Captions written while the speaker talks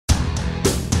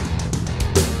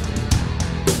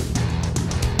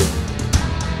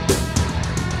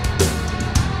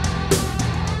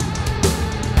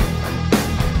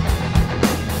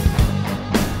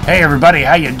Hey everybody,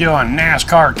 how you doing?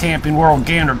 NASCAR Camping World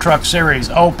Gander Truck Series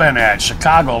open at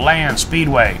CHICAGOLAND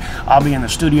Speedway. I'll be in the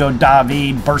Studio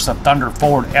David Versa Thunder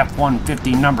Ford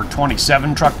F-150 number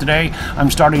 27 truck today.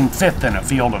 I'm starting 5th in a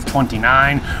field of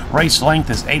 29. Race length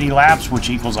is 80 laps, which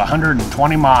equals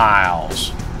 120 miles.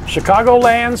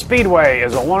 CHICAGOLAND Speedway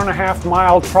is a 1.5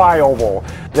 mile tri-oval.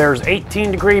 There's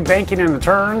 18-degree banking in the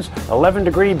turns,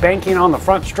 11-degree banking on the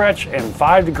front stretch, and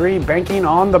 5-degree banking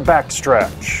on the back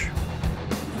stretch.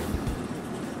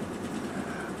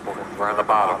 We're on the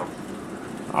bottom.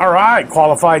 All right,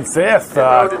 qualified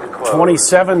 5th.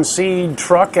 27 seed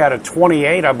truck out of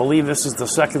 28. I believe this is the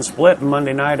second split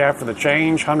Monday night after the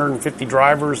change. 150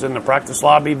 drivers in the practice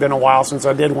lobby. Been a while since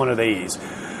I did one of these.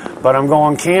 But I'm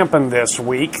going camping this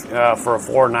week for a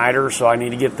 4-nighter, so I need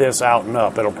to get this out and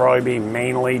up. It'll probably be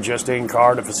mainly just in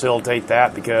car to facilitate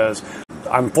that because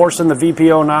I'm forcing the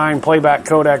VP09 playback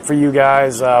codec for you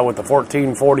guys with the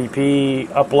 1440p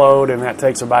upload, and that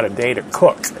takes about a day to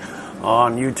cook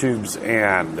on YouTube's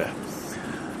end.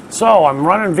 So I'm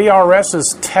running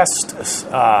VRS's test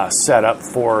setup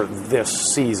for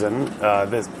this season,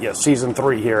 season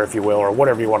 3 here, if you will, or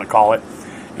whatever you want to call it,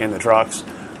 in the trucks.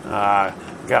 Got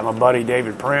my buddy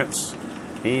David Prince.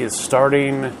 He is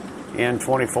starting in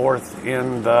 24th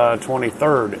in the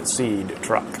 23rd seed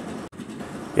truck.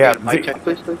 Yeah,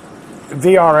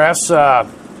 VRS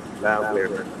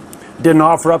didn't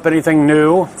offer up anything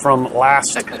new from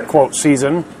last quote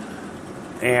season,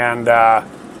 and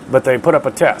but they put up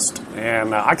a test,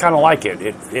 and I kind of like it.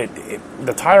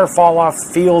 The tire fall off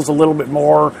feels a little bit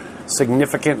more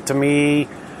significant to me,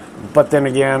 but then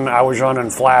again, I was running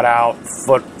flat out,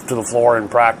 foot to the floor in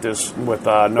practice with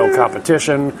no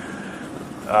competition.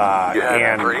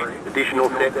 And additional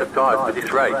sets of tires for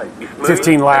this race.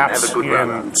 15 laps,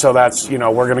 and so that's, you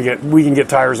know, we can get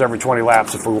tires every 20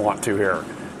 laps if we want to here.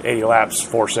 80 laps,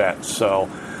 4 sets. So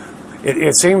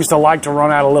it seems to like to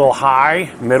run out a little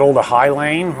high, middle to high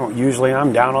lane. Usually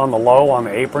I'm down on the low on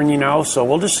the apron, you know, so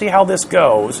we'll just see how this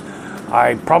goes.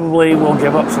 I probably will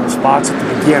give up some spots at the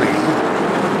beginning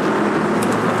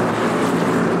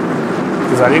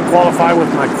because I didn't qualify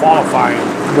with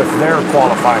their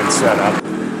qualifying setup.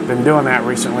 Been doing that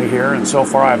recently here, and so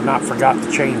far I have not forgot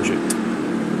to change it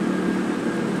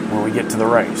when we get to the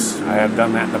race. I have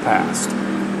done that in the past.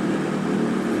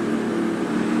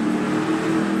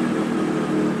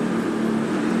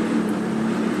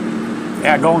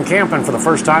 Yeah, going camping for the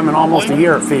first time in almost a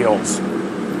year, it feels.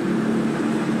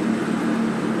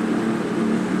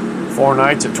 4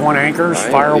 nights at Twin Anchors,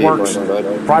 fireworks,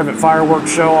 private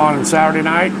fireworks show on Saturday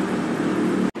night.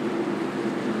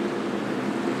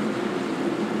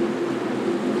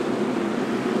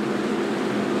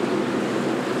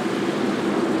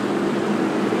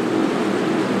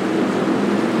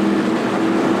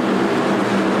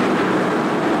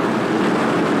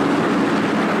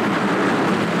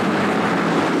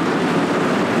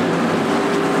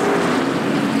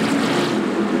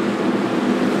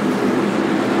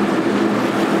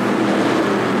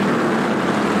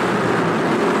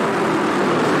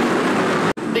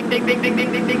 Ding, ding, ding,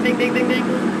 ding, ding, ding, ding, ding, ding, ding.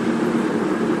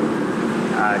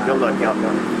 Good luck, y'all.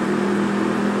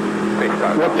 Great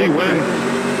start. What do you win?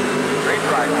 Great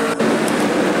try.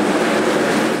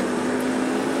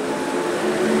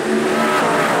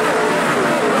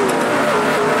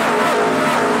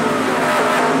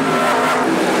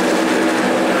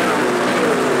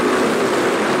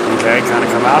 Okay, kind of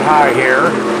come out high here.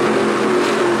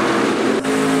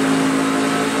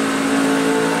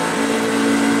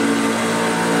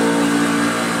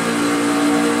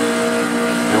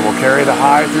 Carry the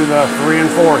high through the 3 and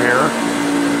 4 here.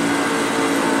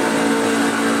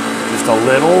 Just a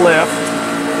little lift.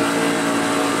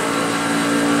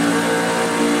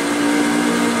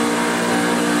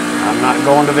 I'm not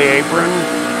going to the apron.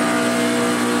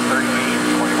 38,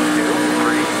 22,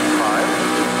 3, 5.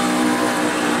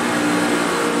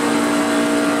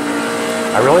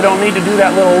 I really don't need to do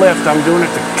that little lift. I'm doing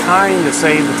it to kind of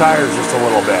save the tires just a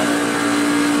little bit.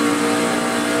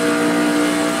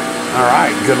 All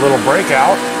right, good little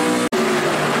breakout.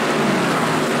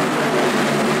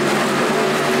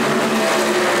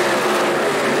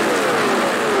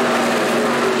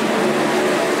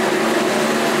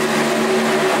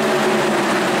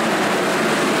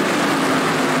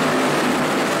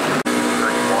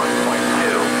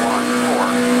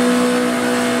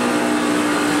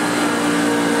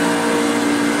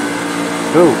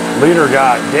 Ooh, leader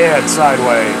got dead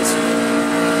sideways.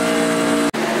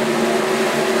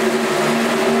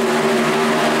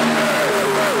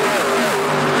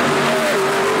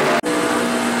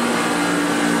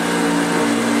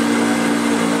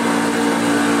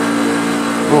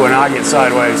 now I get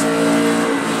sideways.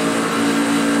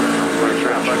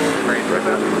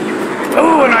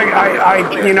 Oh, and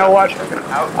I you know what?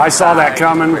 I saw that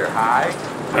coming,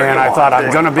 and I thought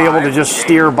I'm going to be able to just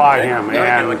steer by him.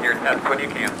 And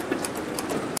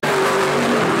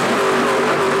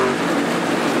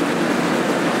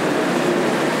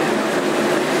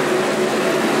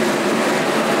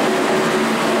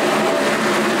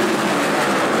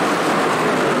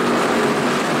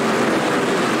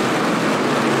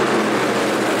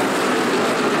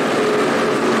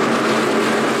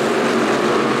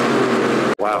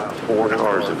wow, 4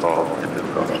 cars involved in this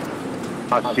car.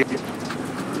 Oh, shit.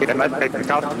 It might take the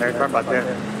cost there. Sorry about that.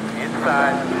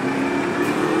 Inside.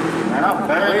 Now,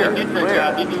 barely hit that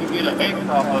guy. Didn't even get a hex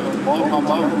off of him. Blow him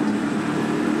over.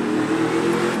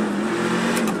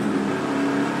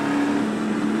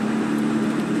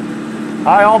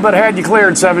 I all but had you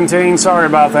cleared, 17. Sorry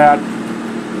about that.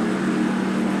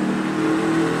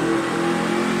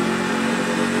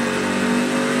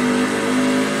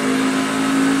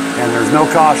 And there's no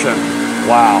caution.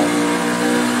 Wow.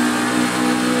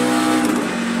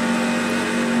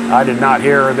 I did not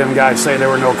hear them guys say there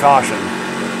were no caution.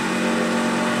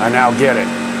 I now get it.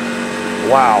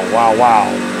 Wow, wow, wow.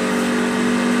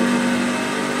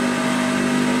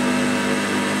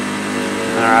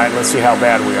 All right, let's see how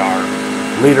bad we are.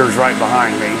 Leader's right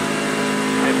behind me.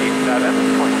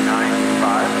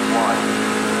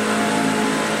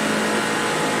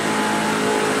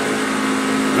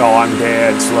 57.951. No, I'm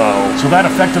dead slow. So that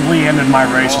effectively ended my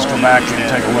race. Let's go back and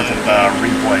take a look at the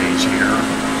replays here.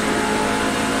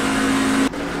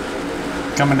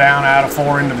 Coming down out of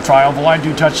 4 into the trial. Well, I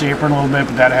do touch the apron a little bit,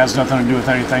 but that has nothing to do with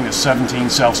anything. It's 17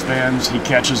 self-spins. He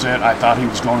catches it. I thought he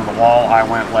was going to the wall. I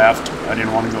went left. I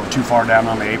didn't want to go too far down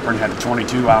on the apron. Had the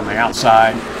 22 on the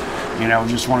outside. You know,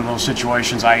 just one of those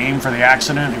situations. I aimed for the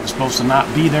accident. It was supposed to not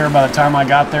be there by the time I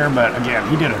got there, but again,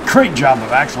 he did a great job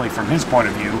of actually, from his point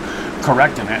of view,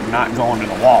 correcting it and not going to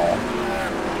the wall.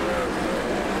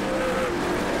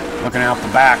 Looking out the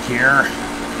back here.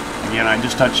 Again, I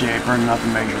just touched the apron,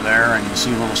 nothing major there, and you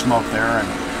see a little smoke there. And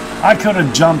I could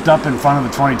have jumped up in front of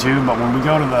the 22, but when we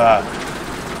go to the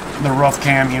roof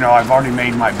cam, you know, I've already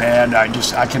made my bed.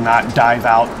 I cannot dive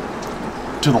out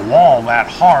to the wall that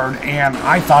hard, and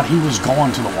I thought he was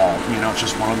going to the wall. You know, it's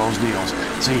just one of those deals.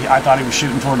 See, I thought he was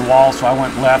shooting toward the wall, so I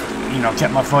went left, you know,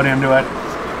 kept my foot into it.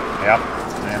 Yep,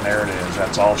 and there it is.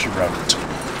 That's all she wrote.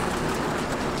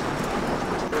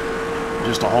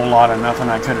 Just a whole lot of nothing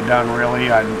I could have done,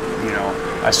 really. I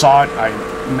saw it. I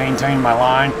maintained my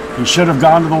line. He should have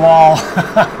gone to the wall,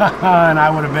 and I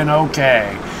would have been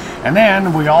okay. And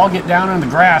then we all get down in the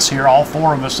grass here, all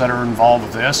 4 of us that are involved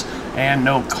with this, and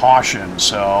no caution.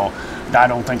 So I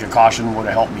don't think a caution would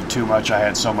have helped me too much. I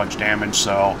had so much damage.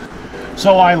 So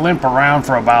I limp around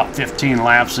for about 15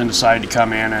 laps and decided to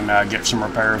come in and get some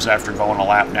repairs after going a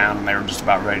lap down, and they were just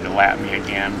about ready to lap me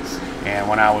again. And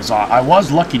when I was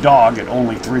lucky dog at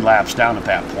only 3 laps down at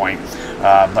that point.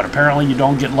 But apparently you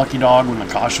don't get lucky dog when the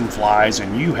caution flies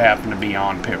and you happen to be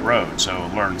on pit road. So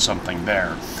learned something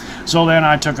there. So then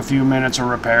I took a few minutes of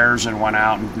repairs and went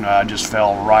out and just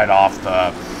fell right off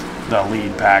the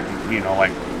lead pack. You know,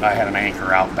 like I had an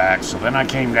anchor out back. So then I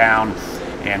came down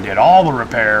and did all the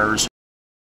repairs.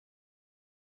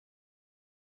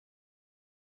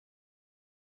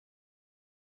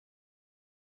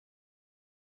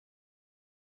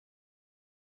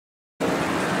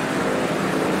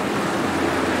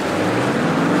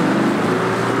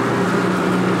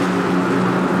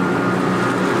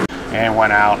 And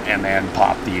went out and then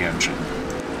popped the engine.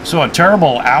 So a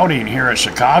terrible outing here at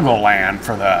Chicagoland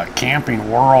for the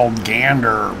Camping World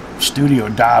Gander Studio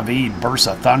David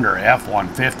Bursa Thunder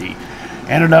F-150.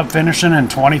 Ended up finishing in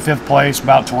 25th place,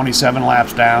 about 27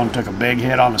 laps down. Took a big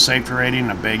hit on the safety rating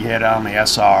and a big hit on the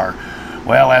SR.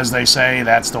 Well, as they say,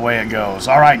 that's the way it goes.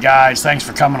 All right, guys, thanks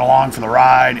for coming along for the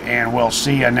ride, and we'll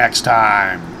see you next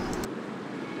time.